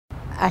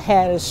I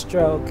had a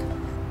stroke.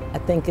 I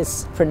think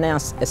it's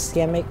pronounced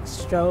ischemic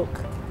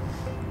stroke,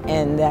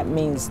 and that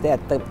means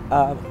that the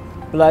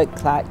blood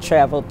clot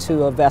traveled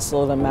to a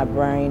vessel in my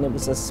brain. It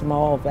was a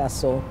small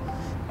vessel,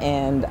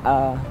 and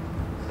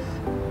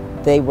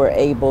they were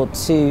able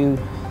to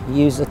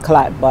use a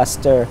clot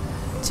buster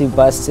to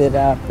bust it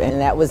up, and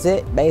that was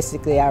it.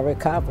 Basically, I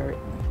recovered.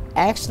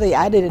 Actually,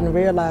 I didn't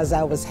realize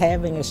I was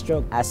having a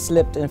stroke. I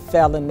slipped and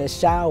fell in the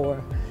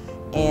shower,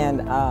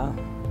 and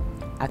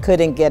I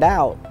couldn't get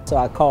out, so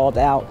I called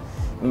out.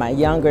 My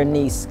younger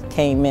niece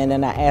came in,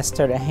 and I asked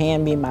her to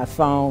hand me my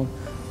phone,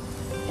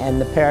 and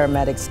the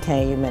paramedics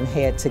came and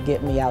had to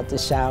get me out the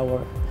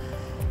shower.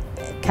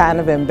 Kind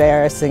of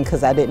embarrassing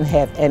because I didn't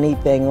have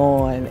anything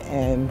on,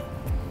 and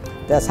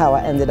that's how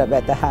I ended up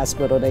at the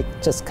hospital. They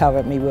just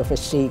covered me with a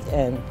sheet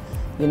and,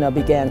 you know,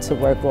 began to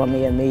work on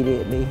me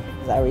immediately.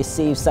 I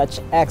received such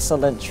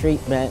excellent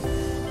treatment,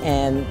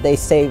 and they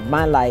saved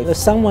my life. If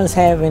someone's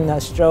having a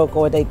stroke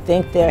or they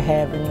think they're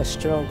having a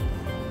stroke,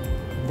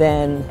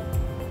 then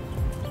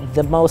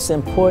the most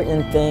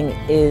important thing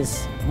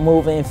is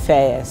moving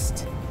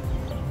fast.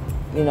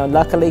 You know,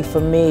 luckily for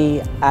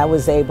me, I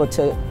was able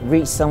to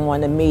reach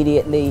someone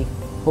immediately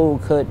who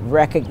could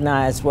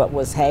recognize what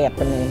was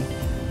happening.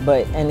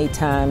 But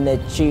anytime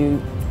that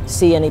you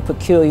see any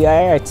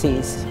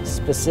peculiarities,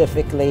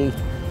 specifically,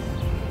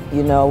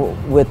 you know,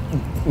 with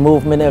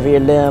movement of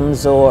your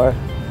limbs or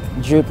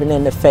drooping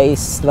in the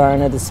face,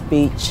 slurring of the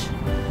speech,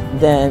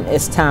 then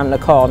it's time to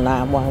call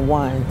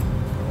 911.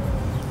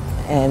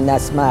 And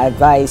that's my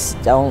advice.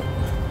 Don't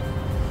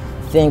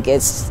think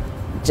it's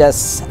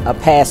just a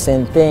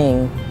passing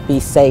thing. Be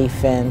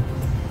safe and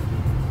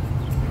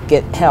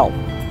get help.